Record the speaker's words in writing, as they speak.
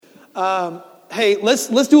Hey, let's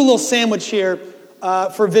do a little sandwich here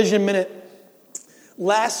for Vision Minute.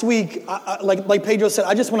 Last week, like Pedro said,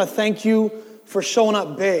 I just want to thank you for showing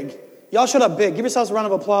up big. Y'all showed up big. Give yourselves a round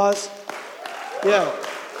of applause. Yeah.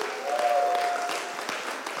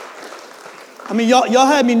 I mean, y'all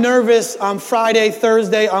had me nervous on Friday,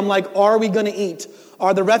 Thursday. I'm like, are we going to eat?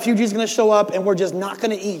 Are the refugees going to show up and we're just not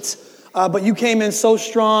going to eat? But you came in so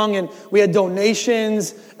strong, and we had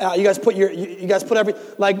donations. You guys put every,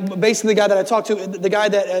 like, basically the guy that I talked to, the guy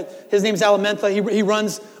that his name's Alamentha. He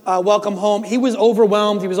runs Welcome Home. He was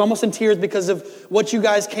overwhelmed. He was almost in tears because of what you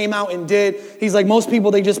guys came out and did. He's like, most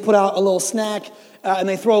people, they just put out a little snack and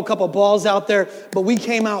they throw a couple balls out there. But we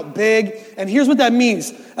came out big, and here's what that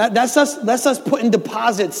means. That's us putting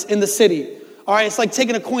deposits in the city. All right, it's like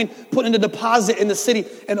taking a coin, putting a deposit in the city.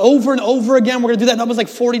 And over again, we're going to do that. That was like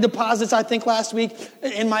 40 deposits, I think, last week,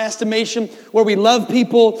 in my estimation, where we love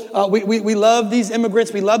people. We love these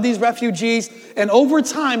immigrants. We love these refugees. And over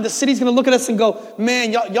time, the city's going to look at us and go,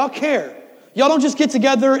 man, y'all care. Y'all don't just get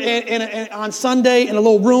together on Sunday in a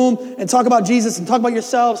little room and talk about Jesus and talk about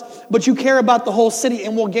yourselves, but you care about the whole city,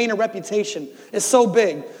 and we'll gain a reputation. It's so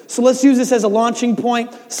big. So let's use this as a launching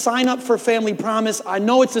point. Sign up for Family Promise. I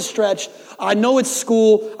know it's a stretch. I know it's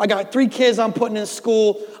school. I got 3 kids I'm putting in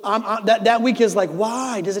school. That week is like,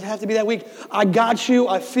 why does it have to be that week? I got you.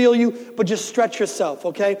 I feel you. But just stretch yourself,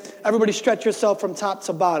 okay? Everybody stretch yourself from top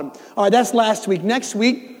to bottom. All right, that's last week. Next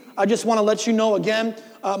week, I just want to let you know again,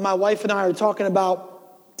 my wife and I are talking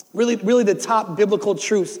about really the top biblical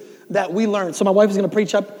truths that we learned. So my wife is going to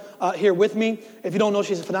preach up here with me. If you don't know,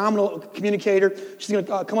 she's a phenomenal communicator. She's going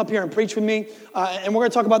to come up here and preach with me. And we're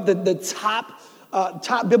going to talk about the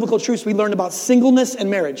top biblical truths we learned about singleness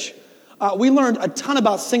and marriage. We learned a ton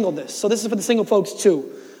about singleness. So this is for the single folks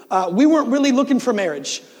too. We weren't really looking for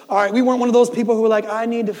marriage. All right, we weren't one of those people who were like, I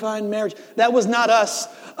need to find marriage. That was not us.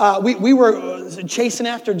 We were chasing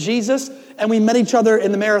after Jesus, and we met each other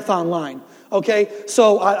in the marathon line. Okay,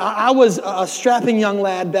 so I was a strapping young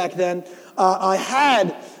lad back then. I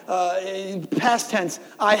had, past tense,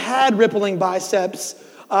 I had rippling biceps.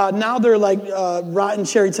 Now they're like rotten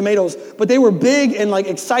cherry tomatoes, but they were big and like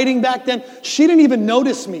exciting back then. She didn't even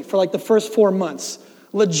notice me for like the first 4 months,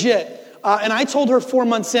 legit. And I told her 4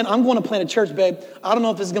 months in, I'm going to plant a church, babe. I don't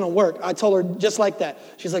know if this is going to work. I told her just like that.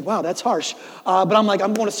 She's like, wow, that's harsh. But I'm like,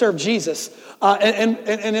 I'm going to serve Jesus. And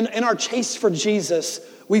in our chase for Jesus,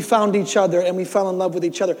 we found each other and we fell in love with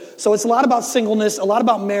each other. So it's a lot about singleness, a lot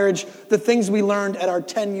about marriage, the things we learned at our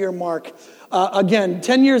 10-year mark. Again,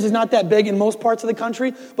 10 years is not that big in most parts of the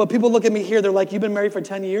country, but people look at me here, they're like, you've been married for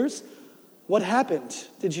 10 years? What happened?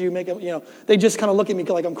 Did you make it, they just kind of look at me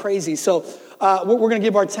like I'm crazy. So we're going to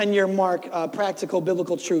give our 10-year mark practical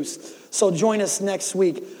biblical truths. So join us next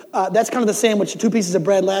week. That's kind of the sandwich, 2 pieces of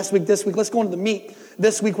bread last week, this week. Let's go into the meat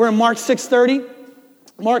this week. We're in Mark 6:30.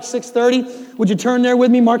 Mark 6:30. Would you turn there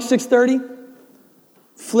with me? Mark 6:30.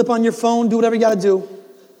 Flip on your phone. Do whatever you got to do.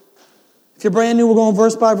 If you're brand new, we're going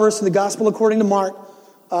verse by verse to the gospel according to Mark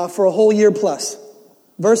for a whole year plus.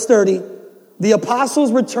 Verse 30. The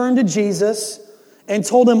apostles returned to Jesus and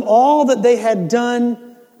told him all that they had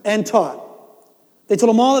done and taught. They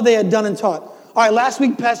told him all that they had done and taught. All right, last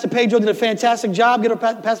week, Pastor Pedro did a fantastic job. Get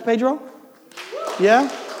up, Pastor Pedro. Yeah?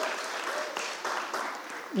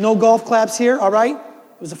 No golf claps here, all right?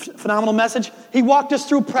 It was a phenomenal message. He walked us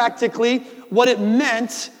through practically what it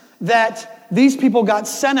meant that these people got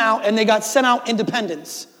sent out, and they got sent out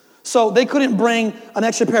independence. So they couldn't bring an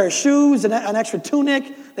extra pair of shoes, an extra tunic.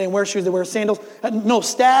 They didn't wear shoes, they wear sandals. No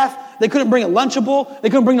staff. They couldn't bring a Lunchable. They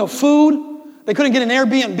couldn't bring no food. They couldn't get an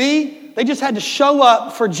Airbnb. They just had to show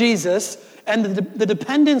up for Jesus. And the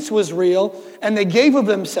dependence was real. And they gave of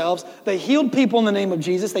themselves. They healed people in the name of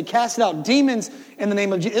Jesus. They casted out demons in the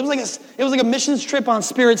name of Jesus. It was like a missions trip on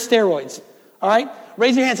spirit steroids. All right?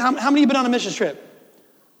 Raise your hands. How many of you been on a missions trip?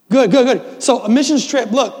 Good. So a missions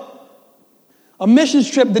trip, look. A missions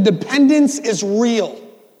trip, the dependence is real.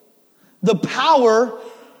 The power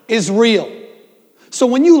is real. So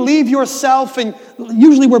when you leave yourself, and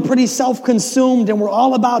usually we're pretty self-consumed and we're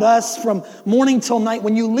all about us from morning till night.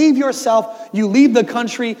 When you leave yourself, you leave the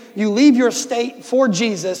country, you leave your state for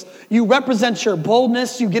Jesus. You represent your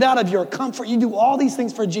boldness. You get out of your comfort. You do all these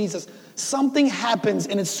things for Jesus. Something happens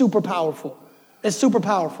and it's super powerful. It's super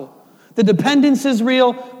powerful. The dependence is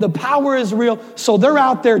real. The power is real. So they're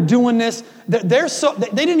out there doing this. They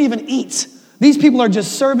didn't even eat. These people are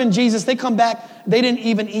just serving Jesus. They come back. They didn't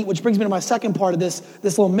even eat, which brings me to my second part of this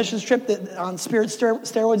little missions trip on spirit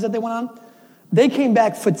steroids that they went on. They came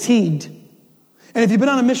back fatigued. And if you've been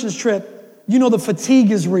on a missions trip, you know the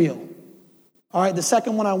fatigue is real. All right, the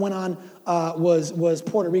second one I went on was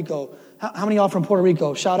Puerto Rico. How many of y'all from Puerto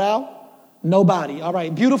Rico? Shout out. Nobody. All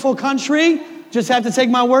right. Beautiful country. Just have to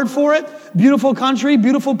take my word for it. Beautiful country,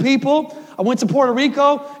 beautiful people. I went to Puerto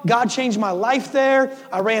Rico. God changed my life there.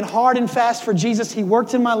 I ran hard and fast for Jesus. He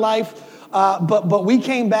worked in my life. But we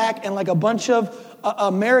came back, and like a bunch of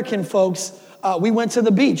American folks, we went to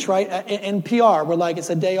the beach, right, in PR. We're like,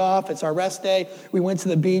 it's a day off. It's our rest day. We went to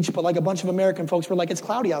the beach, but like a bunch of American folks, we're like, it's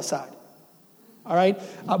cloudy outside. All right?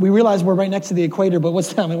 We realize we're right next to the equator, but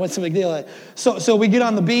what's the big deal? So we get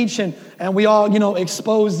on the beach, and we all,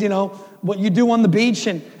 expose, what you do on the beach,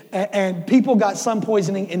 and people got sun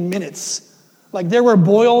poisoning in minutes. Like there were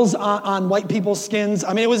boils on white people's skins.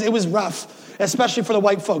 I mean, it was rough, especially for the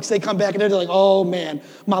white folks. They come back and they're like, oh man,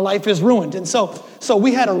 my life is ruined. And so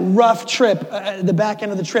we had a rough trip, the back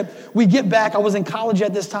end of the trip. We get back, I was in college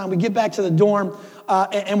at this time. We get back to the dorm,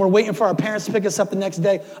 and we're waiting for our parents to pick us up the next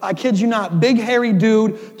day. I kid you not, big hairy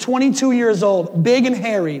dude, 22 years old, big and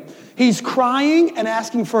hairy. He's crying and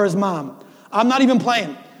asking for his mom. I'm not even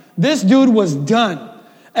playing. This dude was done,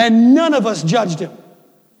 and none of us judged him.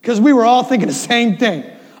 Because we were all thinking the same thing.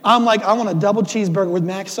 I'm like, I want a double cheeseburger with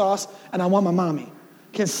mac sauce, and I want my mommy.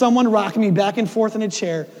 Can someone rock me back and forth in a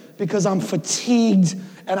chair because I'm fatigued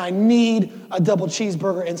and I need a double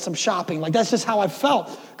cheeseburger and some shopping? Like, that's just how I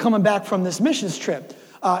felt coming back from this missions trip.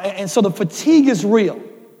 And so the fatigue is real.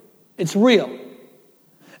 It's real.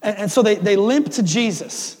 And so they limp to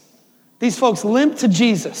Jesus. These folks limp to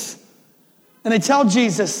Jesus. And they tell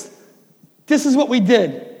Jesus, this is what we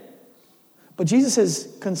did. But Jesus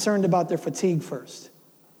is concerned about their fatigue first.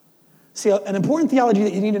 See, an important theology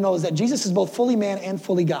that you need to know is that Jesus is both fully man and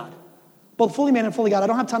fully God. Both fully man and fully God. I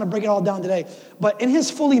don't have time to break it all down today. But in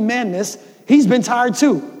his fully manness, he's been tired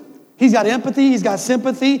too. He's got empathy. He's got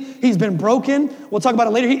sympathy. He's been broken. We'll talk about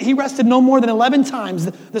it later. He rested no more than 11 times.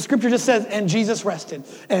 The scripture just says, and Jesus rested.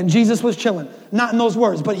 And Jesus was chilling. Not in those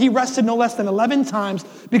words, but he rested no less than 11 times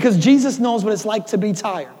because Jesus knows what it's like to be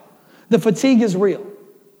tired. The fatigue is real.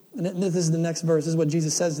 And this is the next verse. This is what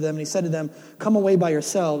Jesus says to them. And he said to them, come away by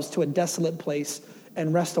yourselves to a desolate place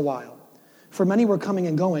and rest a while. For many were coming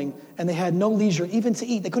and going, and they had no leisure even to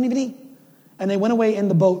eat. They couldn't even eat. And they went away in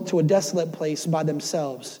the boat to a desolate place by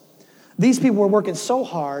themselves. These people were working so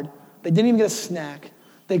hard, they didn't even get a snack.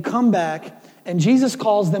 They come back, and Jesus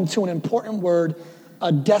calls them to an important word,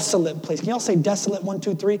 a desolate place. Can y'all say desolate? 1,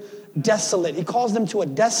 2, 3. Desolate. He calls them to a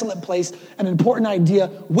desolate place, an important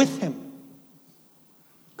idea with him.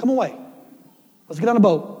 Come away. Let's get on a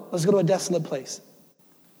boat. Let's go to a desolate place.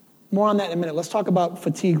 More on that in a minute. Let's talk about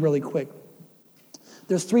fatigue really quick.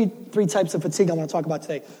 There's three types of fatigue I want to talk about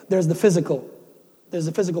today. There's the physical. There's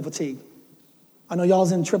the physical fatigue. I know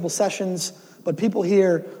y'all's in triple sessions, but people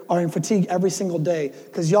here are in fatigue every single day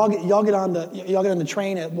because y'all get on the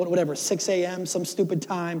train at whatever 6 a.m. some stupid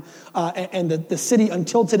time, and the city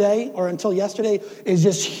until today or until yesterday is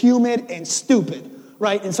just humid and stupid.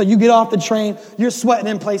 Right? And so you get off the train, you're sweating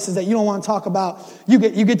in places that you don't want to talk about. You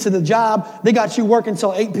get to the job, they got you working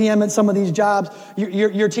until 8 p.m. at some of these jobs.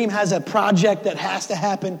 Your team has a project that has to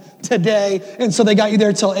happen today, and so they got you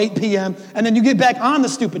there till 8 p.m. And then you get back on the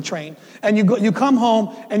stupid train, and you come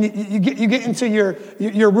home, and you get into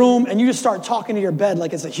your room, and you just start talking to your bed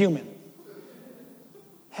like it's a human.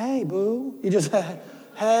 Hey, boo. You just,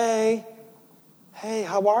 hey,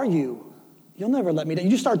 how are you? You'll never let me down.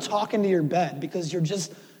 You just start talking to your bed because you're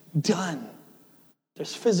just done.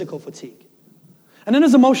 There's physical fatigue. And then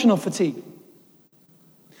there's emotional fatigue.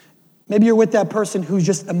 Maybe you're with that person who's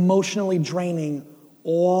just emotionally draining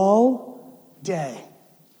all day.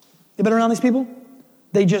 You been around these people?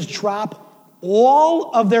 They just drop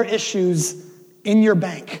all of their issues in your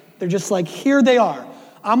bank. They're just like, here they are.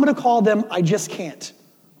 I'm going to call them I just can't.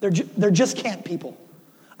 They're just can't people.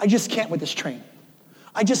 I just can't with this train.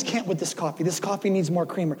 I just can't with this coffee. This coffee needs more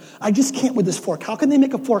creamer. I just can't with this fork. How can they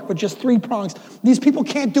make a fork with just 3 prongs? These people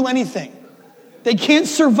can't do anything. They can't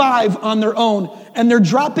survive on their own. And they're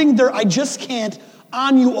dropping their I just can't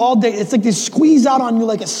on you all day. It's like they squeeze out on you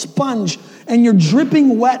like a sponge, and you're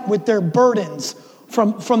dripping wet with their burdens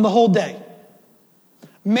from the whole day.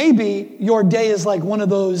 Maybe your day is like one of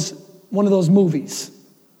those movies.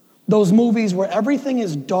 Those movies where everything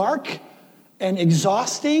is dark and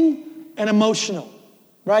exhausting and emotional.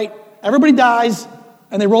 Right? Everybody dies,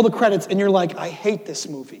 and they roll the credits, and you're like, I hate this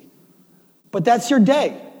movie. But that's your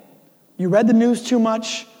day. You read the news too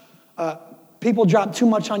much, people drop too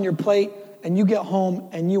much on your plate, and you get home,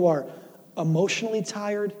 and you are emotionally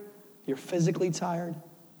tired, you're physically tired.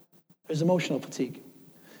 There's emotional fatigue.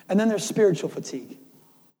 And then there's spiritual fatigue.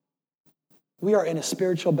 We are in a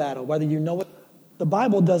spiritual battle, whether you know it. The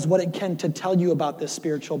Bible does what it can to tell you about this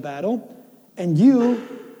spiritual battle, and you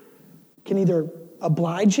can either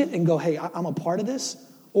oblige it and go, hey, I'm a part of this.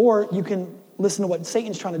 Or you can listen to what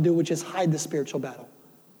Satan's trying to do, which is hide the spiritual battle.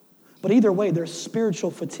 But either way, there's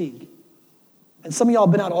spiritual fatigue. And some of y'all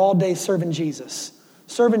have been out all day serving Jesus.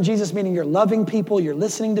 Serving Jesus meaning you're loving people, you're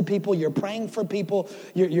listening to people, you're praying for people,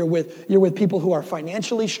 you're with people who are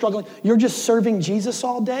financially struggling. You're just serving Jesus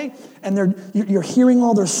all day, and you're hearing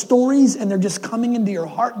all their stories, and they're just coming into your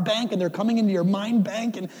heart bank, and they're coming into your mind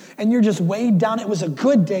bank, and you're just weighed down. It was a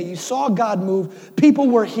good day. You saw God move. People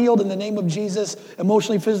were healed in the name of Jesus,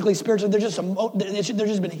 emotionally, physically, spiritually. They're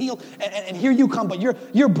just been healed, and here you come, but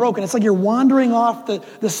you're broken. It's like you're wandering off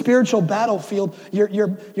the spiritual battlefield.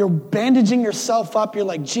 You're bandaging yourself up. You're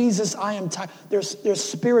like, Jesus, I am tired. There's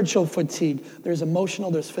spiritual fatigue. There's emotional,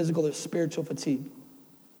 there's physical, there's spiritual fatigue.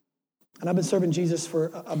 And I've been serving Jesus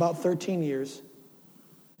for about 13 years.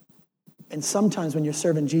 And sometimes when you're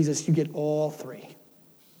serving Jesus, you get all three.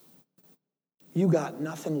 You got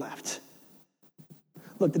nothing left.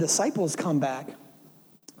 Look, the disciples come back.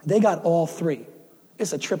 They got all three.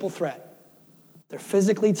 It's a triple threat. They're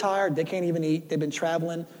physically tired. They can't even eat. They've been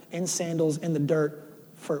traveling in sandals in the dirt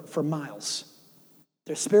for miles.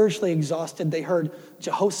 They're spiritually exhausted. They heard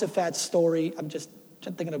Jehoshaphat's story. I'm just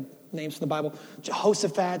thinking of names from the Bible.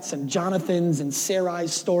 Jehoshaphat's and Jonathan's and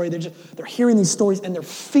Sarai's story. They're hearing these stories and they're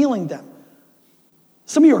feeling them.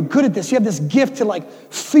 Some of you are good at this. You have this gift to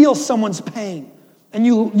feel someone's pain. And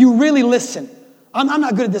you really listen. I'm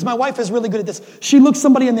not good at this. My wife is really good at this. She looks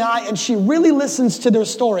somebody in the eye and she really listens to their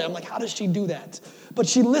story. I'm like, how does she do that? But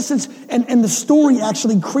she listens, and the story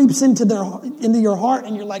actually creeps into your heart,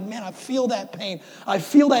 and you're like, man, I feel that pain. I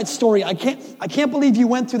feel that story. I can't believe you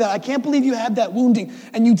went through that. I can't believe you had that wounding.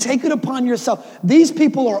 And you take it upon yourself. These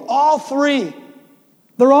people are all three.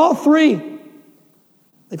 They're all three.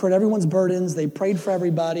 They've heard everyone's burdens. They prayed for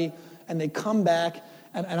everybody, and they come back.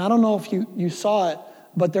 And I don't know if you saw it,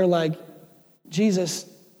 but they're like, Jesus,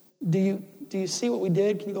 do you see what we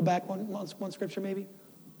did? Can you go back one scripture maybe?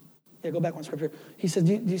 Yeah, go back one scripture. He said,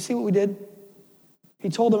 do you see what we did? He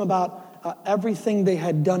told them about everything they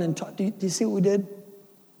had done and taught. Do you see what we did?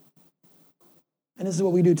 And this is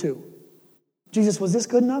what we do too. Jesus, was this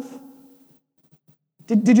good enough?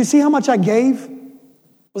 Did you see how much I gave?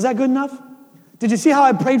 Was that good enough? Did you see how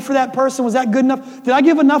I prayed for that person? Was that good enough? Did I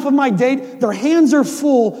give enough of my day? Their hands are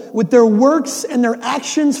full with their works and their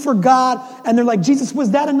actions for God. And they're like, Jesus, was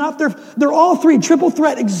that enough? They're all three, triple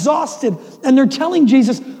threat, exhausted. And they're telling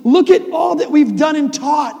Jesus, look at all that we've done and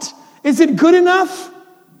taught. Is it good enough?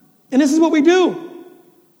 And this is what we do.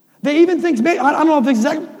 They even think, I don't know if it's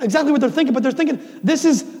exactly what they're thinking, but they're thinking, this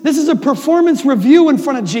is a performance review in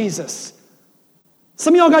front of Jesus.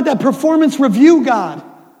 Some of y'all got that performance review God.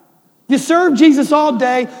 You served Jesus all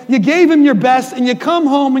day, you gave him your best, and you come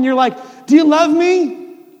home and you're like, do you love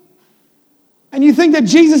me? And you think that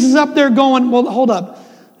Jesus is up there going, well, hold up.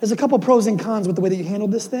 There's a couple pros and cons with the way that you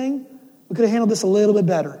handled this thing. We could have handled this a little bit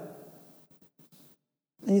better.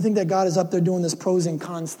 And you think that God is up there doing this pros and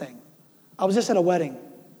cons thing. I was just at a wedding.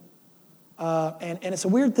 And it's a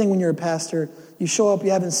weird thing when you're a pastor. You show up,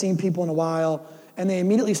 you haven't seen people in a while, and they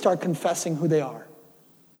immediately start confessing who they are.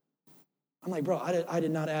 I'm like, bro, I did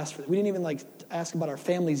not ask for that. We didn't even ask about our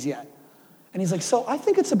families yet. And he's like, so I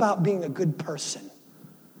think it's about being a good person.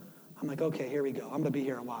 I'm like, okay, here we go. I'm going to be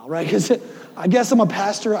here a while, right? Because I guess I'm a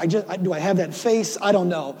pastor. Do I have that face? I don't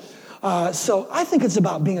know. So I think it's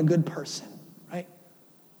about being a good person, right?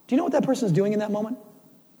 Do you know what that person is doing in that moment?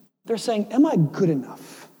 They're saying, am I good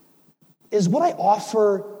enough? Is what I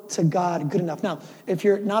offer to God good enough? Now, if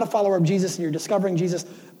you're not a follower of Jesus and you're discovering Jesus,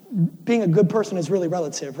 being a good person is really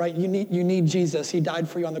relative, right? You need Jesus. He died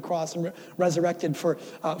for you on the cross and resurrected for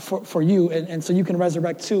you, and so you can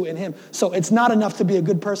resurrect too in him. So it's not enough to be a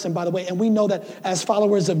good person, by the way, and we know that as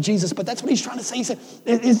followers of Jesus, but that's what he's trying to say. He said,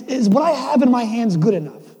 is what I have in my hands good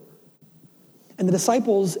enough? And the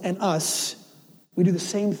disciples and us, we do the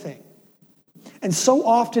same thing. And so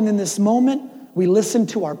often in this moment, we listen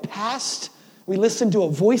to our past. We listen to a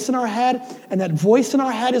voice in our head, and that voice in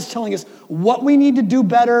our head is telling us what we need to do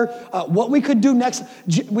better, what we could do next.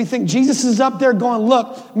 We think Jesus is up there going,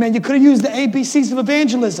 look, man, you could have used the ABCs of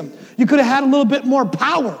evangelism. You could have had a little bit more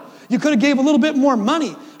power. You could have gave a little bit more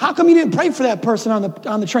money. How come you didn't pray for that person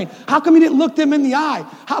on the train? How come you didn't look them in the eye?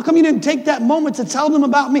 How come you didn't take that moment to tell them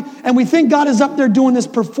about me? And we think God is up there doing this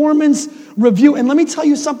performance review. And let me tell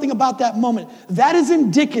you something about that moment. That is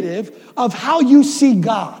indicative of how you see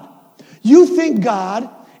God. You think God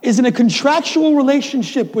is in a contractual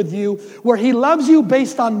relationship with you where he loves you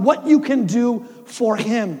based on what you can do for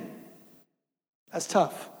him. That's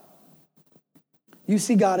tough. You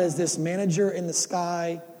see God as this manager in the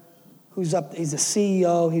sky who's up, he's a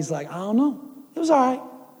CEO. He's like, I don't know. It was all right.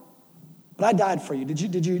 But I died for you.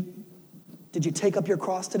 Did you take up your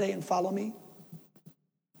cross today and follow me?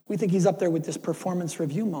 We think he's up there with this performance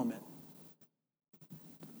review moment.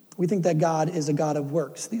 We think that God is a God of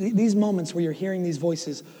works. These moments where you're hearing these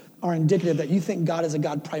voices are indicative that you think God is a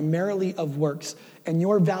God primarily of works, and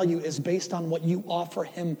your value is based on what you offer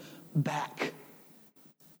him back.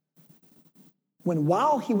 When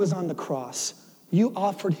while he was on the cross, you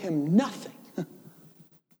offered him nothing.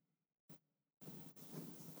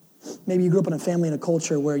 Maybe you grew up in a family and a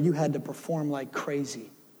culture where you had to perform like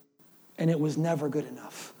crazy, and it was never good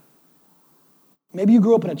enough. Maybe you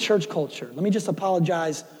grew up in a church culture. Let me just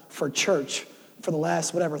apologize for church for the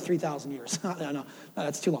last, 3,000 years. No,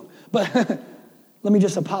 that's too long. But let me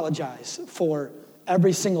just apologize for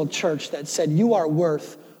every single church that said you are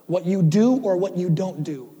worth what you do or what you don't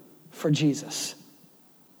do for Jesus.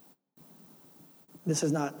 This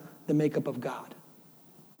is not the makeup of God.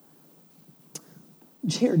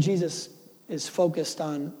 Here, Jesus is focused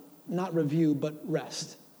on not review, but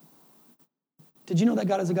rest. Did you know that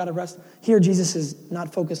God is a God of rest? Here, Jesus is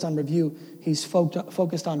not focused on review. He's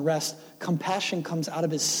focused on rest. Compassion comes out of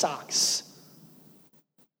his socks.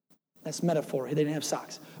 That's metaphor. They didn't have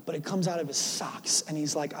socks. But it comes out of his socks. And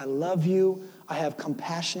he's like, I love you. I have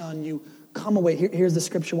compassion on you. Come away. Here's the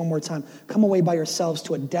scripture one more time. Come away by yourselves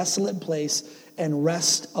to a desolate place and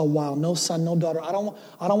rest a while. No son, no daughter. I don't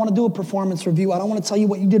want to do a performance review. I don't want to tell you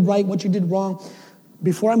what you did right, what you did wrong.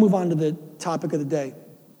 Before I move on to the topic of the day,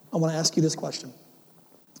 I want to ask you this question.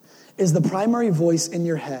 Is the primary voice in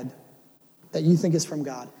your head that you think is from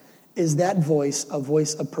God, is that voice a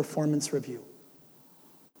voice of performance review?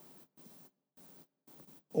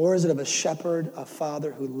 Or is it of a shepherd, a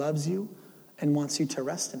father who loves you and wants you to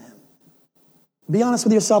rest in him? Be honest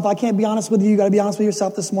with yourself. I can't be honest with you. You got to be honest with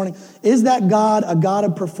yourself this morning. Is that God a God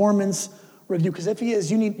of performance review? Because if he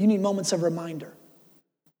is, you need moments of reminder.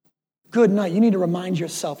 Good night. You need to remind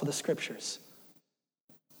yourself of the scriptures.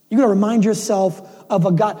 You got to remind yourself of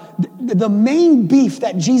a God. The main beef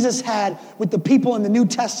that Jesus had with the people in the New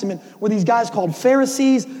Testament were these guys called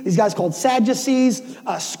Pharisees, these guys called Sadducees,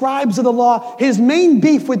 scribes of the law. His main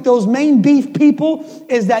beef with those main beef people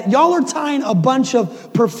is that y'all are tying a bunch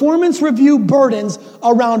of performance review burdens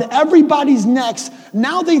around everybody's necks.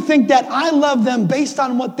 Now they think that I love them based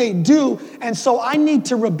on what they do, and so I need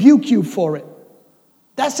to rebuke you for it.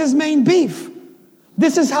 That's his main beef.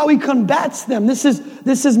 This is how he combats them. This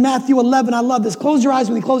is Matthew 11. I love this. Close your eyes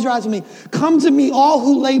with me. Close your eyes with me. Come to me, all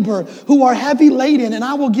who labor, who are heavy laden, and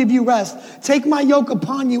I will give you rest. Take my yoke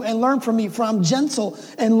upon you and learn from me, for I'm gentle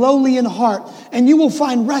and lowly in heart, and you will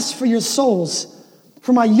find rest for your souls.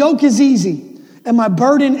 For my yoke is easy and my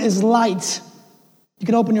burden is light. You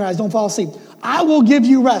can open your eyes. Don't fall asleep. I will give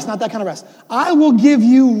you rest. Not that kind of rest. I will give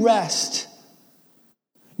you rest.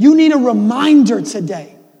 You need a reminder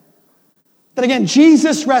today that again,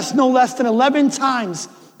 Jesus rests no less than 11 times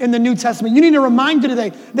in the New Testament. You need a reminder today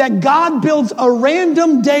that God builds a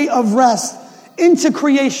random day of rest into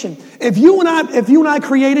creation. If you and I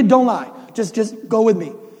created, don't lie. Just go with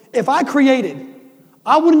me. If I created,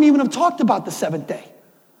 I wouldn't even have talked about the seventh day.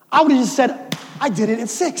 I would have just said, I did it at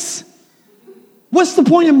 6. What's the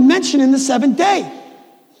point of mentioning the seventh day?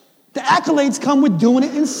 The accolades come with doing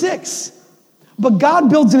it in 6. But God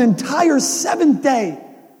builds an entire 7th day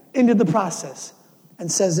into the process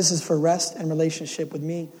and says this is for rest and relationship with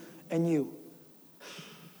me and you.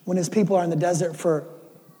 When his people are in the desert for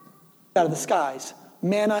out of the skies,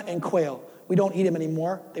 manna and quail. We don't eat them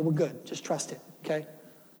anymore. They were good. Just trust it, okay?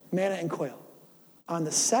 Manna and quail. On the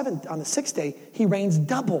 6th day, he rains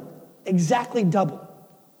double, exactly double.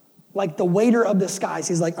 Like the waiter of the skies.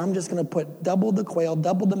 He's like, I'm just going to put double the quail,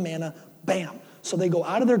 double the manna, bam. So they go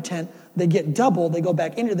out of their tent, they get double, they go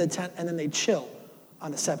back into the tent, and then they chill on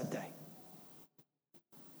the 7th day.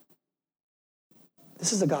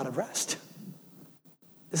 This is a God of rest.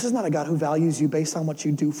 This is not a God who values you based on what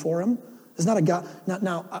you do for him. This is not a God.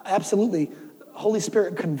 Now, absolutely, Holy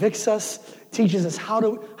Spirit convicts us, teaches us how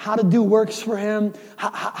to do works for him,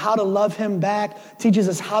 how to love him back, teaches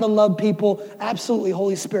us how to love people. Absolutely,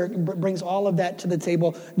 Holy Spirit brings all of that to the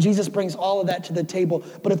table. Jesus brings all of that to the table.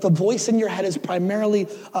 But if the voice in your head is primarily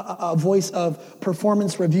a voice of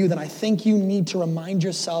performance review, then I think you need to remind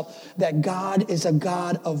yourself that God is a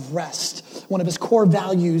God of rest. One of his core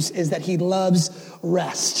values is that he loves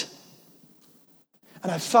rest.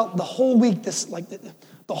 And I felt the whole week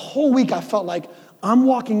I felt like I'm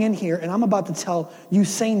walking in here and I'm about to tell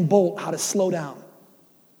Usain Bolt how to slow down.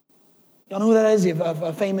 Y'all know who that is?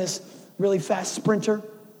 A famous, really fast sprinter.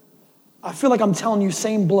 I feel like I'm telling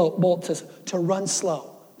Usain Bolt to run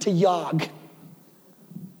slow, to jog.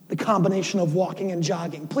 The combination of walking and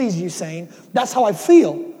jogging. Please, Usain. That's how I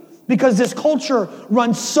feel. Because this culture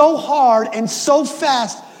runs so hard and so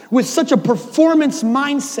fast with such a performance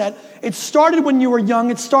mindset. It started when you were young.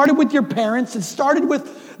 It started with your parents. It started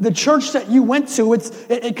with the church that you went to.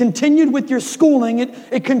 It continued with your schooling.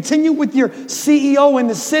 It continued with your CEO in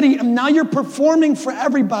the city. And now you're performing for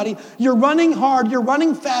everybody. You're running hard. You're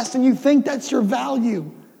running fast. And you think that's your value.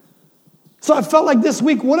 So I felt like this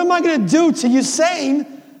week, what am I going to do to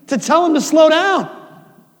Usain to tell him to slow down?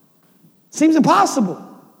 Seems impossible.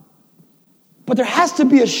 But there has to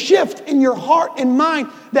be a shift in your heart and mind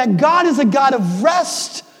that God is a God of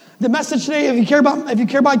rest. The message today, if you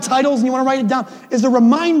care about titles and you want to write it down, is a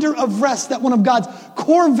reminder of rest, that one of God's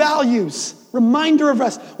core values, reminder of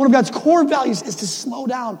rest, one of God's core values is to slow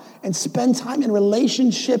down and spend time in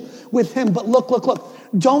relationship with Him. But look,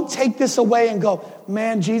 don't take this away and go,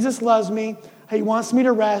 man, Jesus loves me. He wants me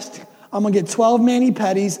to rest. I'm going to get 12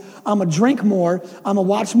 mani-pedis. I'm going to drink more. I'm going to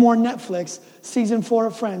watch more Netflix. Season 4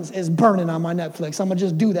 of Friends is burning on my Netflix. I'm going to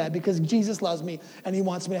just do that because Jesus loves me and He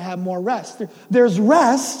wants me to have more rest. There's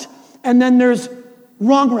rest, and then there's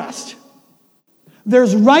wrong rest.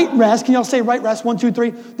 There's right rest. Can y'all say right rest? 1, 2, 3.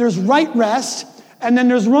 There's right rest, and then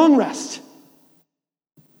there's wrong rest.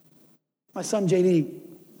 My son, JD,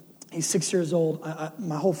 he's 6 years old.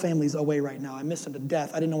 My whole family's away right now. I miss him to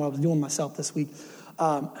death. I didn't know what I was doing myself this week.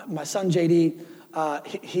 My son, JD,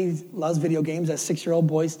 he loves video games, as 6-year-old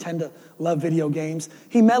boys tend to love video games.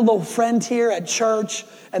 He met a little friend here at church,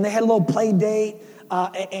 and they had a little play date,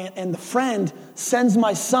 and the friend sends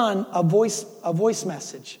my son a voice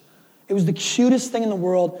message. It was the cutest thing in the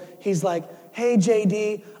world. He's like, hey,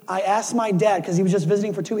 JD, I asked my dad, because he was just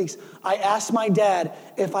visiting for 2 weeks, I asked my dad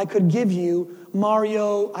if I could give you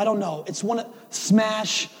Mario, I don't know, it's one of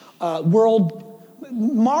Smash, World.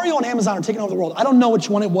 Mario and Amazon are taking over the world. I don't know which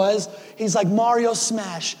one it was. He's like, Mario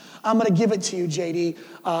Smash. I'm going to give it to you, JD.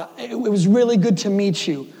 It was really good to meet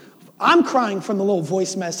you. I'm crying from the little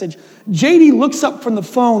voice message. JD looks up from the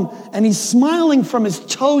phone, and he's smiling from his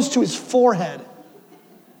toes to his forehead.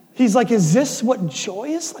 He's like, is this what joy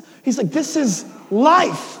is like? He's like, this is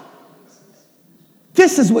life.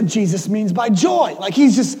 This is what Jesus means by joy. Like,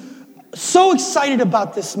 he's just so excited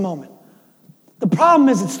about this moment. The problem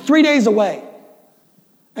is it's 3 days away.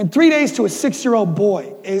 And 3 days to a 6-year-old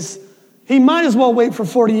boy he might as well wait for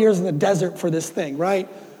 40 years in the desert for this thing, right?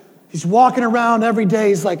 He's walking around every day.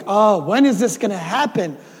 He's like, oh, when is this going to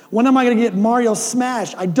happen? When am I going to get Mario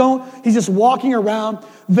Smash? He's just walking around.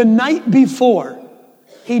 The night before,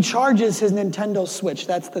 he charges his Nintendo Switch.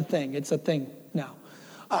 That's the thing. It's a thing now.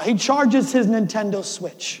 He charges his Nintendo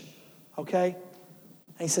Switch, okay?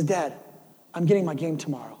 And he says, Dad, I'm getting my game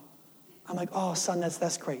tomorrow. I'm like, oh, son,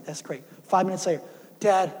 that's great. That's great. 5 minutes later,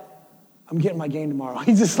 Dad, I'm getting my game tomorrow.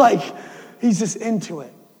 He's just into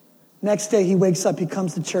it. Next day he wakes up, he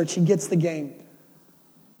comes to church, he gets the game,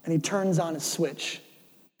 and he turns on his switch,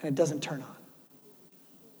 and it doesn't turn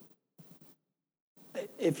on.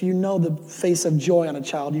 If you know the face of joy on a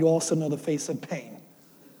child, you also know the face of pain.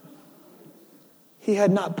 He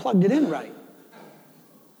had not plugged it in right.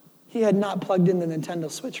 He had not plugged in the Nintendo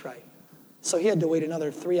Switch right. So he had to wait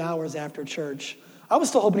another 3 hours after church. I was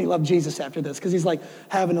still hoping he loved Jesus after this, because he's like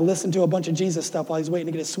having to listen to a bunch of Jesus stuff while he's waiting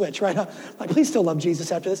to get his Switch, right? Like, please still love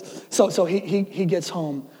Jesus after this. So he gets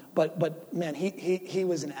home, but man, he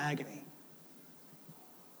was in agony.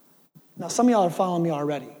 Now, some of y'all are following me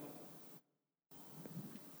already.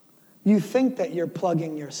 You think that you're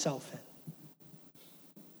plugging yourself in.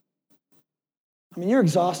 I mean, you're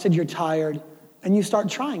exhausted, you're tired, and you start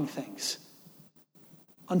trying things.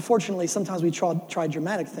 Unfortunately, sometimes we try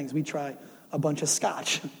dramatic things. We try a bunch of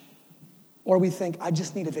scotch. Or we think, I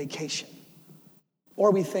just need a vacation.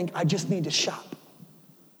 Or we think, I just need to shop.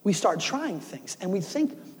 We start trying things, and we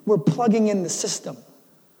think we're plugging in the system.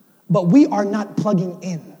 But we are not plugging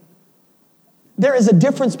in. There is a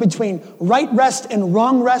difference between right rest and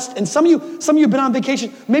wrong rest. And some of you have been on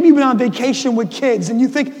vacation. Maybe you've been on vacation with kids, and you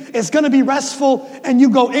think it's going to be restful, and you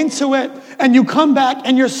go into it, and you come back,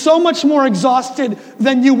 and you're so much more exhausted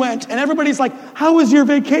than you went. And everybody's like, how was your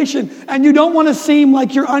vacation? And you don't want to seem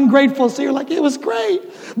like you're ungrateful, so you're like, it was great.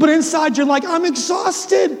 But inside you're like, I'm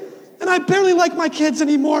exhausted, and I barely like my kids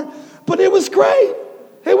anymore, but it was great.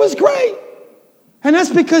 It was great. And that's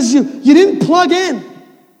because you didn't plug in.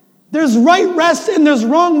 There's right rest and there's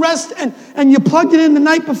wrong rest, and you plugged it in the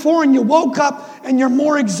night before, and you woke up and you're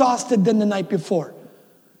more exhausted than the night before.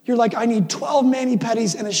 You're like, I need 12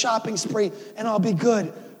 mani-pedis and a shopping spree and I'll be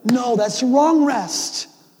good. No, that's wrong rest.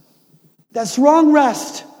 That's wrong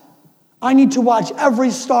rest. I need to watch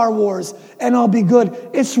every Star Wars and I'll be good.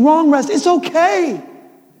 It's wrong rest. It's okay.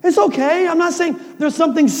 It's okay. I'm not saying there's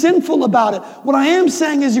something sinful about it. What I am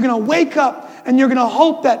saying is you're going to wake up and you're going to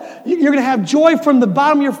hope that you're going to have joy from the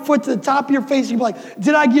bottom of your foot to the top of your face. You'll be like,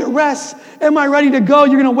 did I get rest? Am I ready to go?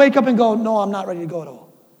 You're going to wake up and go, no, I'm not ready to go at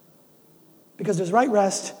all. Because there's right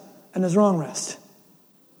rest and there's wrong rest.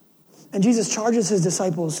 And Jesus charges his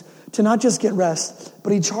disciples to not just get rest,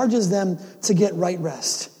 but he charges them to get right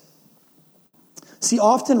rest. See,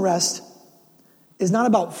 often rest is not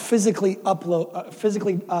about physically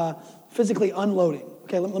unloading.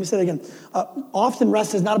 Okay, let me say that again. Often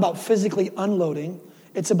rest is not about physically unloading.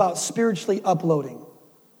 It's about spiritually uploading.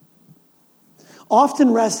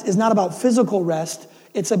 Often rest is not about physical rest.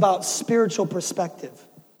 It's about spiritual perspective.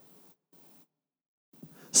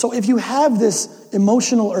 So if you have this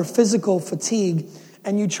emotional or physical fatigue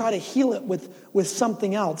and you try to heal it with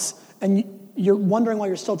something else and you're wondering why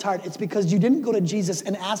you're still tired, it's because you didn't go to Jesus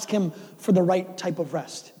and ask him for the right type of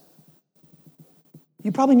rest.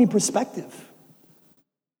 You probably need perspective.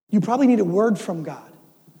 You probably need a word from God.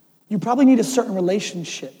 You probably need a certain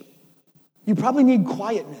relationship. You probably need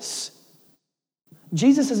quietness.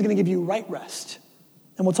 Jesus is going to give you right rest.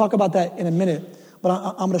 And we'll talk about that in a minute. But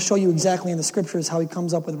I'm going to show you exactly in the scriptures how he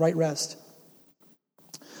comes up with right rest.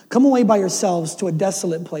 Come away by yourselves to a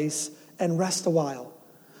desolate place and rest a while.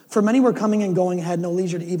 For many were coming and going, had no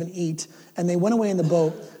leisure to even eat, and they went away in the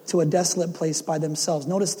boat to a desolate place by themselves.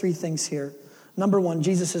 Notice three things here. Number one,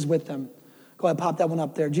 Jesus is with them. Go ahead, pop that one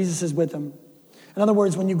up there. Jesus is with them. In other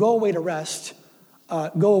words, when you go away to rest,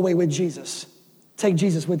 go away with Jesus. Take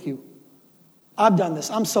Jesus with you. I've done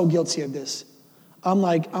this. I'm so guilty of this. I'm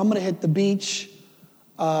like, I'm going to hit the beach,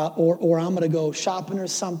 or I'm going to go shopping or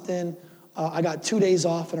something. I got 2 days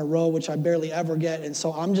off in a row, which I barely ever get, and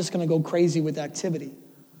so I'm just going to go crazy with activity.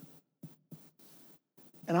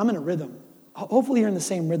 And I'm in a rhythm. Hopefully you're in the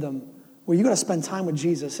same rhythm where you got to spend time with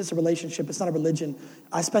Jesus. It's a relationship. It's not a religion.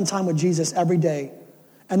 I spend time with Jesus every day.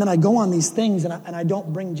 And then I go on these things and I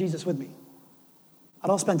don't bring Jesus with me. I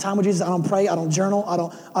don't spend time with Jesus. I don't pray. I don't journal.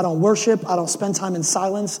 I don't worship. I don't spend time in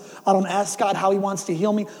silence. I don't ask God how he wants to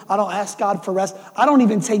heal me. I don't ask God for rest. I don't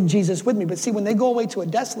even take Jesus with me. But see, when they go away to a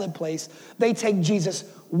desolate place, they take Jesus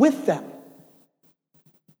with them.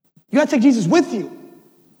 You got to take Jesus with you.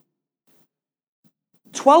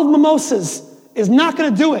 12 mimosas is not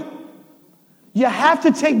going to do it. You have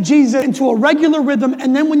to take Jesus into a regular rhythm,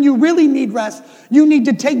 and then when you really need rest, you need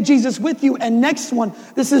to take Jesus with you. And next one,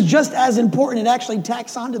 this is just as important. It actually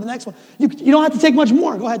tacks on to the next one. You don't have to take much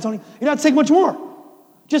more. Go ahead, Tony. You don't have to take much more.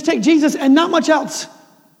 Just take Jesus and not much else.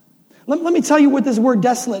 Let me tell you what this word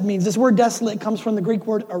desolate means. This word desolate comes from the Greek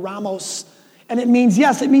word eramos, and it means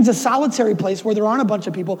a solitary place where there aren't a bunch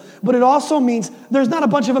of people, but it also means there's not a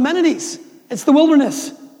bunch of amenities. It's the wilderness.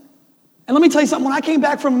 And let me tell you something. When I came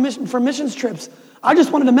back from missions trips, I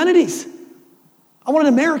just wanted amenities. I wanted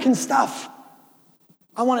American stuff.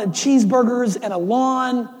 I wanted cheeseburgers and a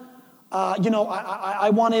lawn. I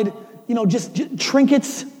wanted, just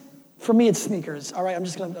trinkets. For me, it's sneakers. All right, I'm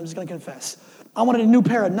just gonna confess. I wanted a new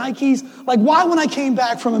pair of Nikes. Like, why when I came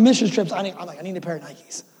back from a missions trips, I need a pair of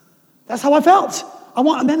Nikes. That's how I felt. I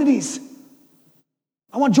want amenities.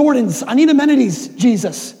 I want Jordans. I need amenities,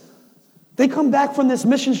 Jesus. They come back from this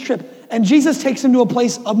missions trip, and Jesus takes them to a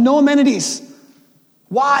place of no amenities.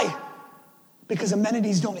 Why? Because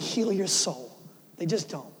amenities don't heal your soul. They just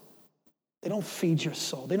don't. They don't feed your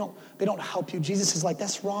soul. They don't help you. Jesus is like,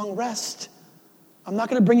 that's wrong rest. I'm not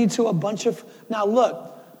going to bring you to a bunch of... Now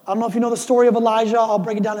look, I don't know if you know the story of Elijah. I'll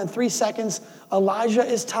break it down in 3 seconds. Elijah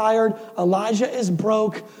is tired. Elijah is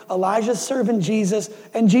broke. Elijah's serving Jesus,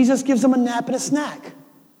 and Jesus gives him a nap and a snack.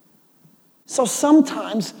 So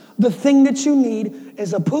sometimes the thing that you need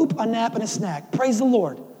is a poop, a nap, and a snack. Praise the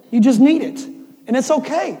Lord. You just need it. And it's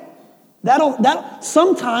okay.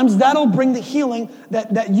 Sometimes that'll bring the healing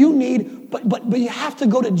that you need, but you have to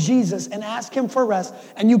go to Jesus and ask him for rest,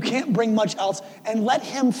 and you can't bring much else, and let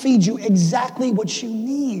him feed you exactly what you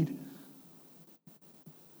need.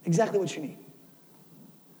 Exactly what you need.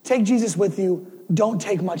 Take Jesus with you. Don't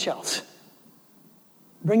take much else.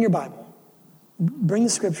 Bring your Bible. Bring the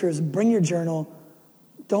scriptures, bring your journal.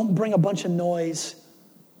 Don't bring a bunch of noise.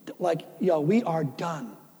 Like, we are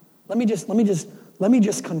done. Let me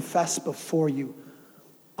just confess before you.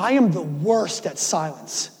 I am the worst at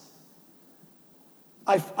silence.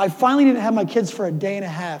 I finally didn't have my kids for a day and a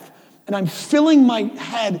half, and I'm filling my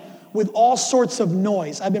head with all sorts of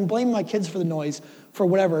noise. I've been blaming my kids for the noise for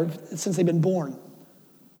whatever since they've been born.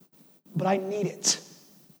 But I need it.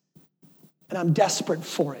 And I'm desperate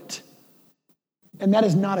for it. And that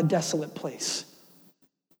is not a desolate place.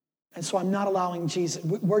 And so I'm not allowing Jesus.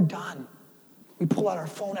 We're done. We pull out our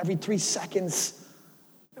phone every 3 seconds.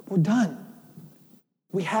 We're done.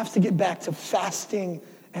 We have to get back to fasting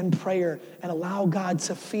and prayer and allow God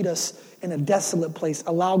to feed us in a desolate place.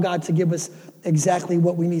 Allow God to give us exactly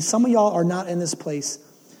what we need. Some of y'all are not in this place,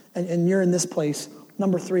 and you're in this place.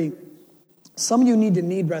 Number 3, some of you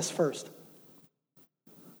need rest first.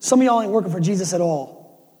 Some of y'all ain't working for Jesus at all.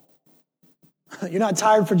 You're not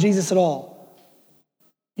tired for Jesus at all.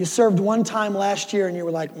 You served one time last year and you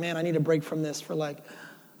were like, man, I need a break from this for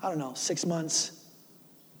 6 months.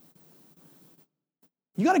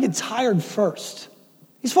 You got to get tired first.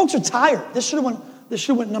 These folks are tired. This should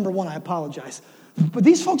have went number 1. I apologize. But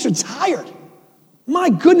these folks are tired. My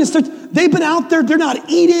goodness, they've been out there. They're not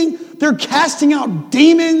eating. They're casting out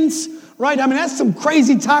demons, right? I mean, that's some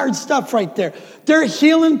crazy tired stuff right there. They're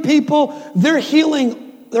healing people. They're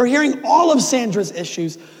hearing all of Sandra's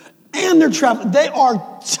issues. And they're traveling. They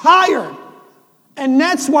are tired. And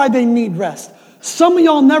that's why they need rest. Some of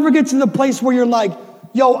y'all never get to the place where you're like,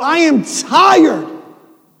 yo, I am tired.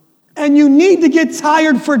 And you need to get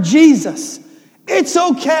tired for Jesus. It's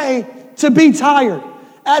okay to be tired.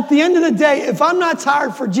 At the end of the day, if I'm not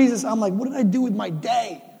tired for Jesus, I'm like, what did I do with my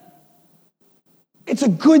day? It's a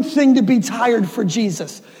good thing to be tired for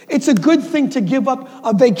Jesus. It's a good thing to give up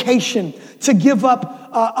a vacation, to give up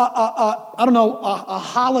a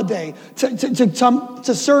holiday,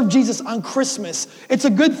 to serve Jesus on Christmas. It's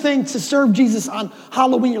a good thing to serve Jesus on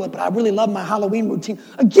Halloween. You're like, but I really love my Halloween routine.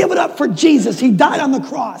 Give it up for Jesus. He died on the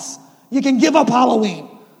cross. You can give up Halloween.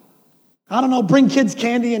 I don't know, bring kids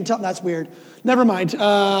candy and tell them. That's weird. Never mind.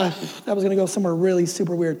 That was going to go somewhere really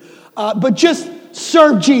super weird. But just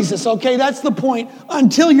serve Jesus, okay? That's the point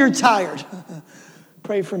until you're tired.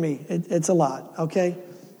 Pray for me. It's a lot, okay?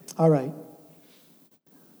 All right.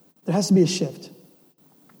 There has to be a shift.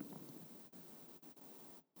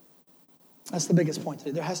 That's the biggest point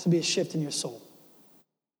today. There has to be a shift in your soul.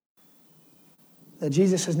 That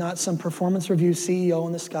Jesus is not some performance review CEO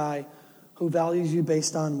in the sky who values you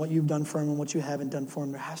based on what you've done for him and what you haven't done for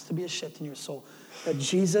him. There has to be a shift in your soul. That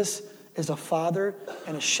Jesus is a father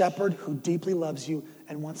and a shepherd who deeply loves you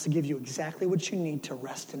and wants to give you exactly what you need to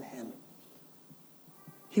rest in him.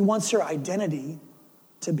 He wants your identity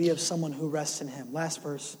to be of someone who rests in him. Last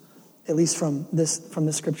verse, at least from this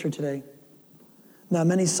scripture today. Now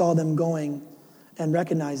many saw them going and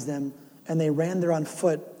recognized them, and they ran there on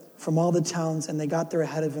foot from all the towns, and they got there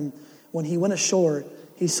ahead of him. When he went ashore,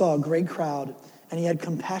 he saw a great crowd, and he had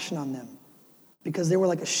compassion on them because they were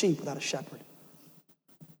like a sheep without a shepherd.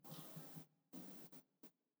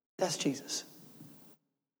 That's Jesus.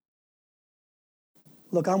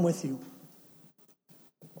 Look, I'm with you.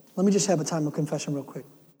 Let me just have a time of confession real quick.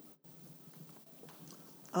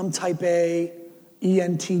 I'm type A,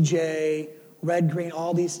 ENTJ, red, green,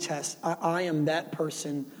 all these tests. I am that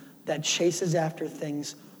person that chases after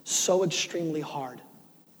things so extremely hard.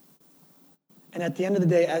 And at the end of the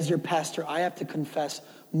day, as your pastor, I have to confess,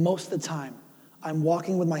 most of the time, I'm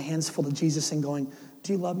walking with my hands full of Jesus and going,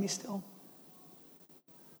 do you love me still?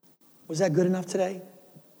 Was that good enough today?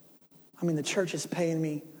 I mean, the church is paying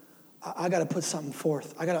me. I got to put something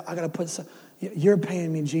forth. I got to put some. You're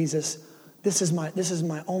paying me, Jesus. This is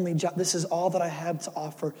my only job. This is all that I have to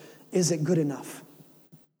offer. Is it good enough?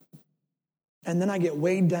 And then I get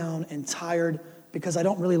weighed down and tired because I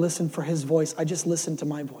don't really listen for his voice. I just listen to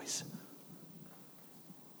my voice.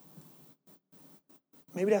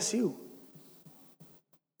 Maybe that's you.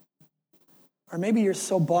 Or maybe you're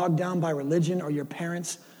so bogged down by religion or your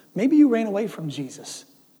parents. Maybe you ran away from Jesus.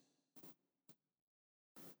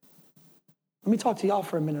 Let me talk to y'all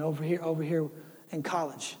for a minute over here in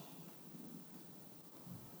college.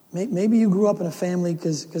 Maybe you grew up in a family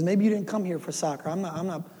because maybe you didn't come here for soccer. I'm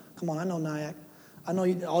not. Come on, I know Nyack. I know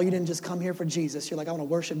you didn't just come here for Jesus. You're like, I want to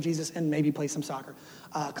worship Jesus and maybe play some soccer.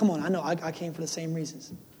 Come on, I know I came for the same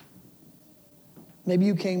reasons. Maybe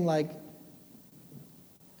you came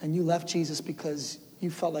and you left Jesus because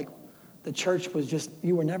you felt like the church was just,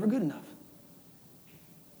 you were never good enough.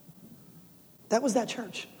 That was that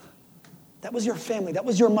church. That was your family. That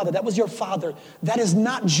was your mother. That was your father. That is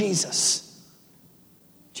not Jesus.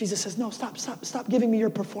 Jesus says, no, stop giving me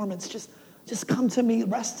your performance. Just come to me,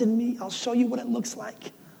 rest in me. I'll show you what it looks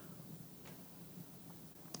like.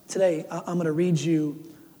 Today, I'm going to read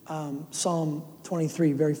you Psalm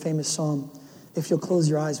 23, very famous psalm. If you'll close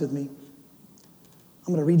your eyes with me,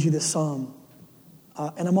 I'm going to read you this psalm.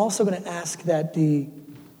 And I'm also going to ask that the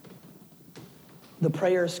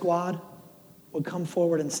prayer squad would come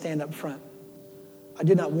forward and stand up front. I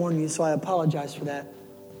did not warn you, so I apologize for that.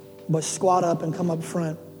 But squat up and come up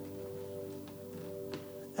front.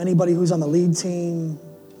 Anybody who's on the lead team,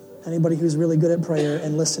 anybody who's really good at prayer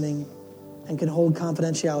and listening and can hold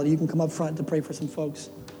confidentiality, you can come up front to pray for some folks.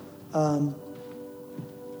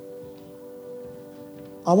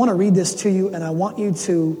 I want to read this to you, and I want you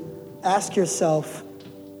to ask yourself,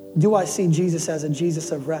 do I see Jesus as a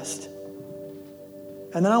Jesus of rest?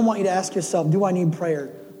 And then I want you to ask yourself, do I need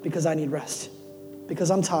prayer because I need rest?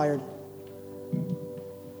 Because I'm tired.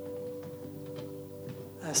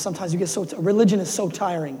 Sometimes you get religion is so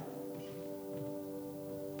tiring.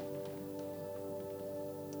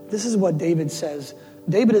 This is what David says.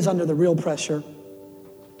 David is under the real pressure.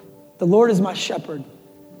 The Lord is my shepherd.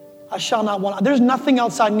 I shall not want. There's nothing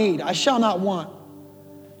else I need. I shall not want.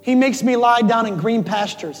 He makes me lie down in green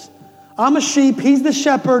pastures. I'm a sheep. He's the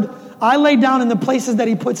shepherd. I lay down in the places that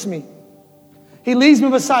he puts me. He leads me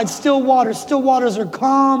beside still waters. Still waters are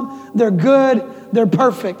calm. They're good. They're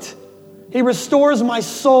perfect. He restores my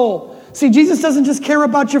soul. See, Jesus doesn't just care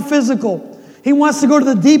about your physical. He wants to go to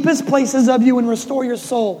the deepest places of you and restore your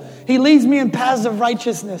soul. He leads me in paths of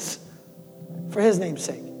righteousness for his name's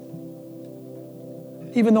sake.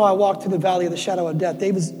 Even though I walk through the valley of the shadow of death,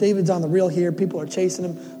 David's on the real here. People are chasing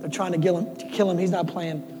him. They're trying to kill him. He's not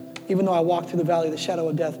playing. Even though I walk through the valley of the shadow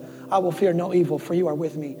of death, I will fear no evil, for you are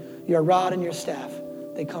with me. Your rod and your staff,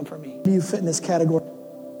 they comfort me. Do you fit in this category?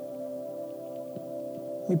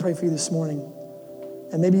 Let me pray for you this morning.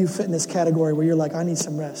 And maybe you fit in this category where you're like, I need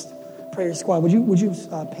some rest. Prayer squad, would you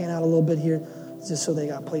pan out a little bit here just so they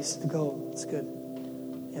got places to go? It's good.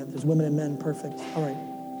 Yeah, there's women and men. Perfect. All right.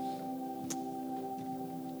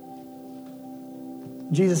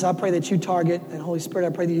 Jesus, I pray that you target, and Holy Spirit, I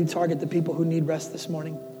pray that you target the people who need rest this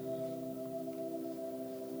morning.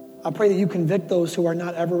 I pray that you convict those who are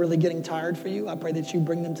not ever really getting tired for you. I pray that you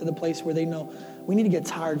bring them to the place where they know we need to get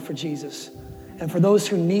tired for Jesus. And for those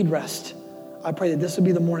who need rest, I pray that this will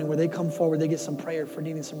be the morning where they come forward, they get some prayer for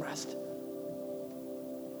needing some rest.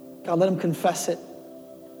 God, let them confess it.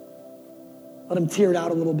 Let them tear it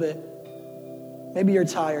out a little bit. Maybe you're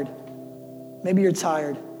tired. Maybe you're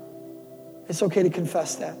tired. It's okay to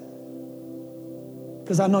confess that.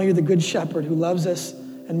 Because I know you're the good shepherd who loves us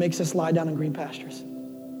and makes us lie down in green pastures.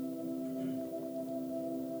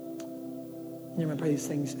 And I pray these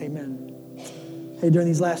things. Amen. Hey, during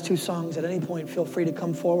these last two songs, at any point, feel free to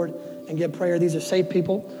come forward and get prayer. These are safe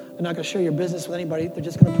people. They're not going to share your business with anybody. They're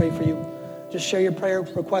just going to pray for you. Just share your prayer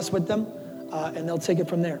request with them, and they'll take it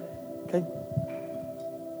from there. Okay?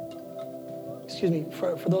 Excuse me.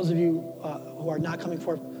 For those of you who are not coming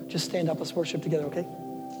forward, just stand up. Let's worship together, okay?